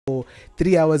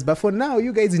3 hours, but for now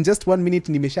you guys in just 1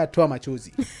 minute nimeshatoa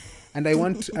machozi and I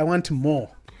want more.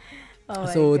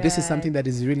 So this is something that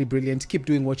is really brilliant. Keep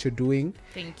doing what you're doing.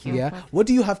 Thank you. Yeah. What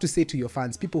do you have to say to your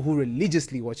fans, people who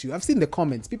religiously watch you? I've seen the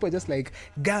comments. People are just like,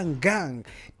 gang,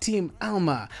 Team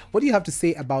Alma. What do you have to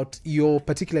say about your,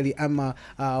 particularly Alma,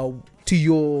 to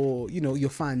your, your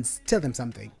fans? Tell them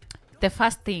something. The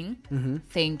first thing,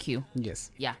 thank you.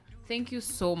 Yes. Yeah. Thank you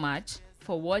so much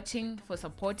for watching, for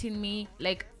supporting me.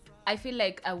 Like, I feel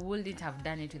like I wouldn't have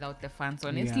done it without the fans,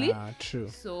 honestly. Yeah, true.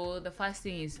 So the first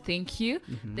thing is thank you.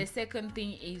 The second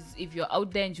thing is, if you're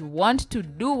out there and you want to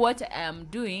do what I am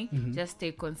doing, just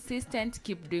stay consistent,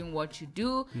 keep doing what you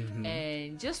do,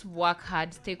 and just work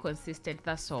hard, stay consistent.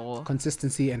 That's all.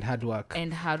 Consistency and hard work.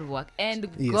 And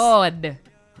Yes. God.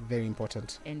 Very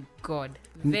important. And God.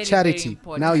 Very, Charity. very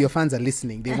important. Now your fans are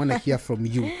listening. They want to hear from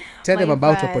you. Tell them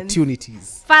about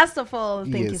opportunities. First of all,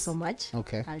 thank you Yes. so much.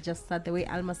 Okay. I'll just start the way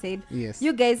Alma said. Yes.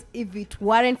 You guys, if it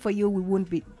weren't for you, we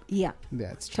wouldn't be here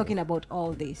That's true. talking about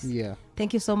all this. Yeah.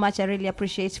 Thank you so much. I really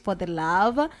appreciate for the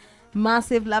love.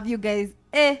 Massive love, you guys.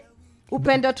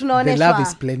 Upendo tunaoneshwa. The love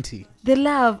is plenty. The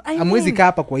love. Amwezi kaa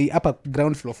hapa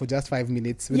ground floor for just 5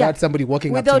 minutes without somebody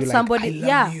walking up to you somebody,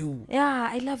 like, I love you. Yeah,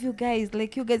 I love you guys.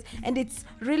 Like you guys. And it's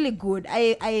really good.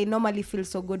 I normally feel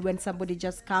so good when somebody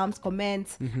just comes,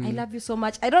 comments. I love you so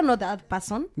much. I don't know the other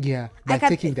person. Yeah, they're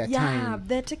taking their time. Yeah,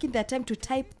 they're taking their time to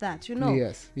type that,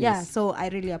 Yes. Yeah, so I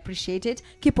really appreciate it.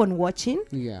 Keep on watching.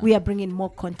 Yeah. We are bringing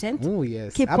more content. Oh,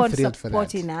 yes. Keep I'm on thrilled for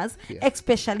supporting that. us, Yeah.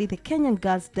 especially the Kenyan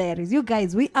Girls Diaries. You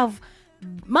guys, we have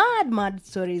mad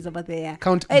stories over there.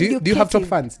 Count. Do you have top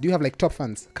fans? Do you have like top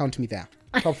fans? Count me there.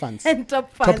 Top fans. And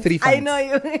top fans. Top 3 fans. I know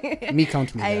you. Me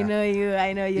count me there.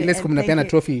 I know you. Ile siku mnapeana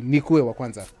trophy nikuwe wa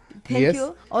kwanza. Thank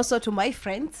you also to my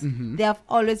friends. They have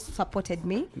always supported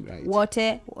me. Right.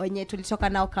 Wote wenye tulitoka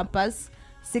nao campus.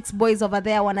 6 boys over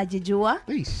there wanajijua.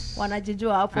 Eish.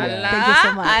 Wanajijua hapo. Allah, Thank you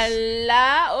so much.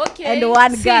 Allah, okay. And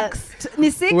 1 6. girl.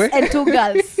 Ni 6 and 2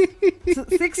 girls.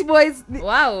 6 boys.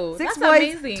 Wow, 6 that's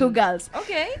boys, amazing. 2 girls.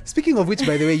 Okay. Speaking of which,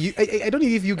 by the way, I don't know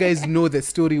if you guys know the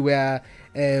story where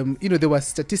there were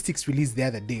statistics released the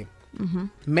other day.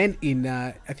 Men in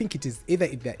I think it is either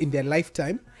in their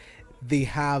lifetime, they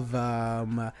have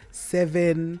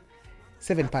 7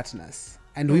 partners,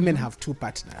 and women have 2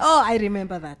 partners. Oh, I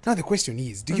remember that. Now the question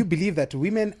is, do you believe that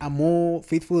women are more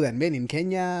faithful than men in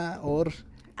Kenya, or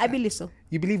I believe so.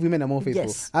 you believe women are more faithful?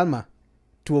 Yes. Alma,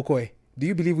 tuokoe. Do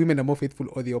you believe women are more faithful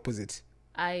or the opposite?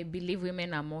 I believe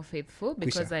women are more faithful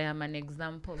because Kwisha. I am an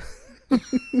example.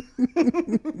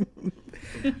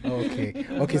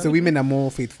 Okay, so women are more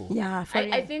faithful. Yeah,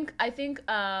 I think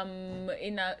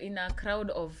in a crowd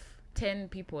of 10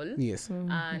 people, Yes.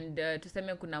 and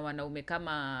tuseme kuna wanaume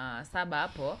kama 7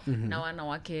 hapo na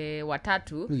wanawake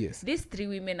 3, Yes. these 3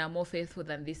 women are more faithful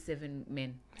than these 7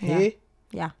 men. Hey.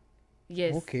 Yeah.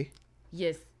 Yes. Okay.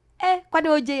 Yes. Kwani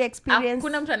OJ experience?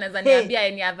 Kuna mtu anaweza niambia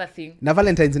any other thing. Na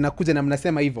Valentine's inakuja na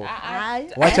mnasema hivyo. Ay.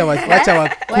 Wacha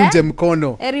wakunje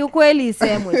mkono. Eri ukweli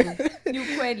isemwe tu. Ni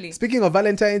kweli. Speaking of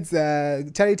Valentine's,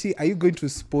 Charity, are you going to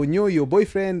sponyo your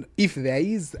boyfriend if there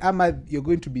is, ama you're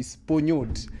going to be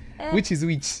sponyod? Which is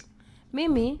which?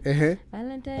 Mimi, Uh-huh.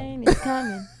 Valentine is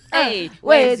coming. Hey,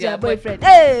 where's your boyfriend?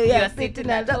 Hey, you're sitting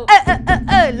at home.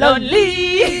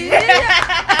 Lonely.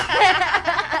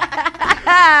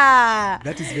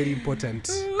 That is very important.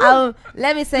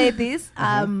 Let me say this.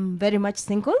 I'm very much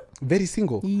single. Very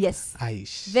single. Yes.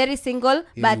 Aish. Very single,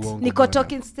 Ili but uongo niko bwana.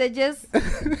 talking stages.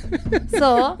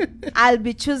 So, I'll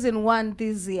be choosing one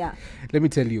this year. Let me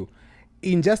tell you,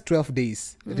 in just 12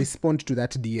 days, respond to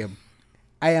that DM.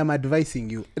 I am advising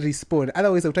you, respond.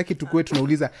 Otherwise, utaki tukue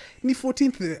tunauliza, ni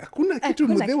 14th, hakuna kitu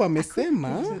Mudheu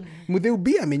amesema. Mudheu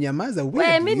B amenyamaza.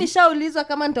 Mimi nishaulizwa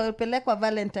kama nitapelekwa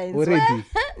Valentine's. Already.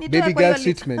 Baby girl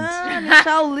treatment.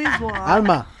 Nishaulizwa.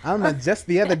 Alma, just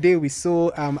the other day we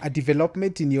saw a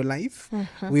development in your life.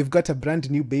 We've got a brand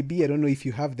new baby. I don't know if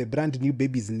you have the brand new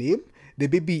baby's name. The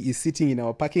baby is sitting in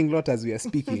our parking lot as we are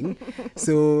speaking.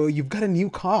 So you've got a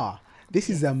new car. This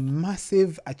is a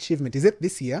massive achievement. Is it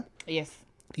this year? Yes.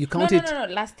 You count no, it.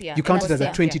 No, last year. You count it as a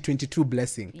Last 2022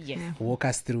 blessing. Yes. Walk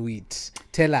us through it.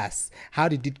 Tell us, how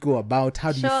did it go about?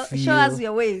 How do you feel? Show us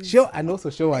your ways. And also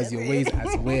show us your ways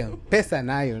as well. Pesa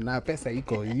nayo na pesa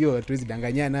iko hiyo hatuwezi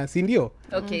danganyana, si ndio?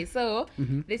 Okay, so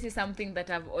this is something that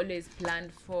I've always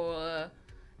planned for.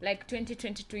 Like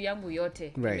 2022 yangu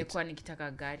yote nimekuwa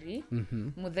nikitaka gari.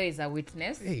 Mudheu is a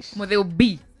witness. Mudheu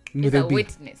B is a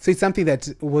witness. So it's something that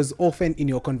was often in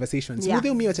your conversations. Yeah.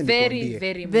 Mudheu, wacha nikwambie.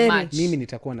 Very much. Mimi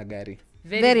nitakuwa na gari.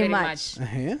 Very much.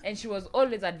 Uh-huh. And she was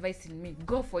always advising me,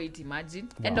 go for it, imagine.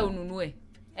 Wow.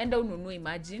 Enda ununue,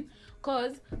 imagine.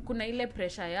 cause kuna ile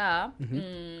pressure ya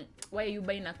why are you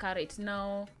buying a car right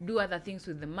now, do other things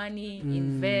with the money,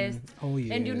 invest.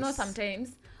 And you know sometimes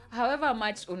however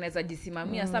much unaweza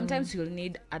jisimamia, sometimes you'll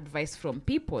need advice from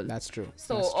people. That's true.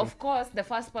 So That's true. of course the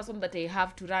first person that I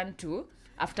have to run to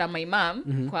after my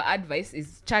mom kwa advice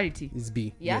is Charity. Is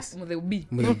B. Yeah, Yes. Mudheubi.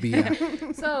 Mudhubi, yeah.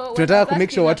 So tunataka ku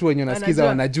make sure watu wenye wanasikiza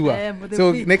wanajua.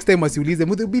 So next time wasiulize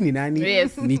Mudhubi ni nani?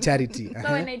 Yes. Ni Charity.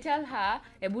 So when I tell her,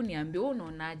 ebu niambie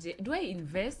unaonaje, do I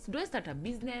invest, do I start a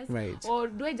business, Right. or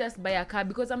do I just buy a car,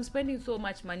 because I'm spending so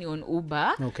much money on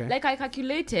Uber. Okay. Like I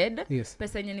calculated, Yes.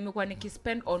 pesa yenye nimekuwa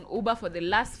nikispend on Uber for the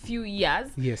last few years,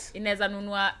 Yes. inaweza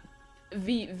nunua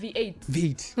V8.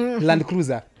 V8. Land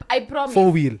Cruiser. I promise.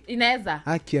 4-wheel. Inaweza.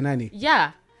 Kia nani?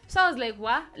 Yeah. So I was like,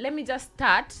 let me just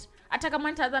start. Hata kama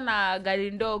nitaanza na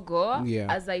gari ndogo, Yeah.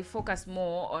 as I focus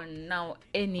more on now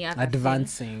any other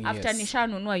Advancing, thing. After yes.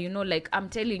 nishanunua, you know, like I'm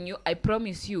telling you, I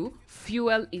promise you,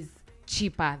 fuel is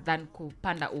cheaper than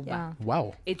kupanda Uber. Yeah.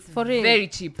 Wow. It's For real. very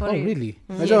cheap. Oh, really?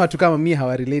 Unajua watu kama mimi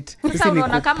hawarelate. Sisi ni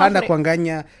unaona kama kupanda kwa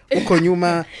nganya huko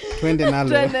nyuma twende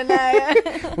nalo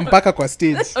mpaka kwa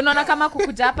stage. Unaona kama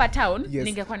kukuja hapa town, Yes.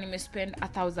 ningekuwa nimespend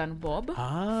 1,000 bob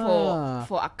Ah.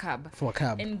 for a cab. For a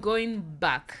cab. And going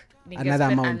back, Another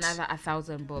amount. another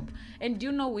 1,000 bob. And do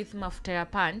you know, with mafuta ya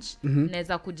punch,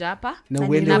 naweza kuja hapa Na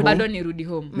uende na home. bado nirudi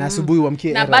home. Na asubuhi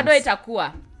uamkie Na errands. bado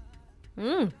itakuwa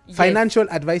Financial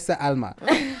advisor Alma.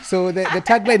 So the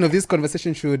tagline of this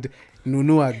conversation should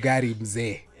nunua gari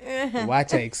mzee.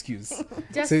 Wacha excuse.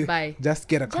 Just buy. Just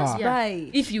get a car. Just buy.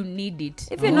 If you need it.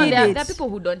 If you need there it. are people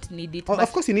who don't need it. Oh, but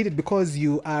of course you need it because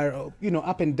you are,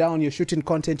 up and down, you're shooting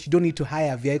content. You don't need to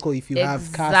hire a vehicle if you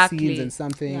have car Exactly. scenes and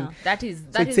something. Yeah. that is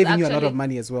So it's saving you a lot of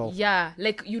money as well. Yeah,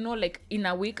 like like in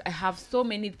a week I have so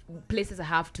many places I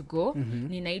have to go.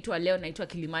 Ninaitwa leo naitwa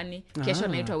Kilimani, kesho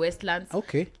naitwa Westlands,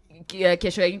 Okay.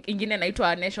 kesho ingine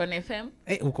naitwa Nation FM.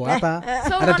 Uko hapa.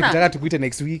 So Hata tukitaka tukuite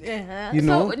next week. You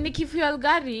know. So nikifuel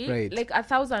gari Right. like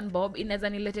 1,000 bob inaweza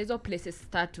nileta hizo places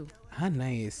tatu.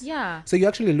 Nice. Yeah. So you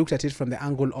actually looked at it from the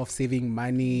angle of saving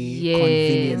money, Yes.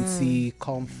 conveniency,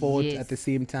 comfort Yes. at the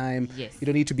same time. Yes. You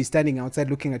don't need to be standing outside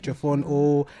looking at your phone.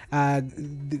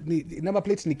 Number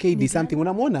plate ni KD something.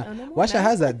 Unamwona? Washa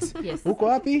hazards. Yes. Uko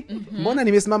wapi? Mbona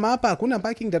nimesimama hapa? Hakuna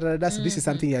parking. So this is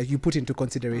something you put into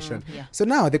consideration. Yeah. So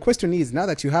now the question is, now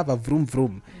that you have a vroom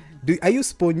vroom, are you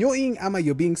sponyoing ama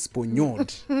you're being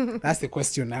sponyoed? That's the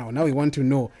question now. Now we want to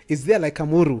know. Is there like a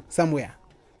muru somewhere?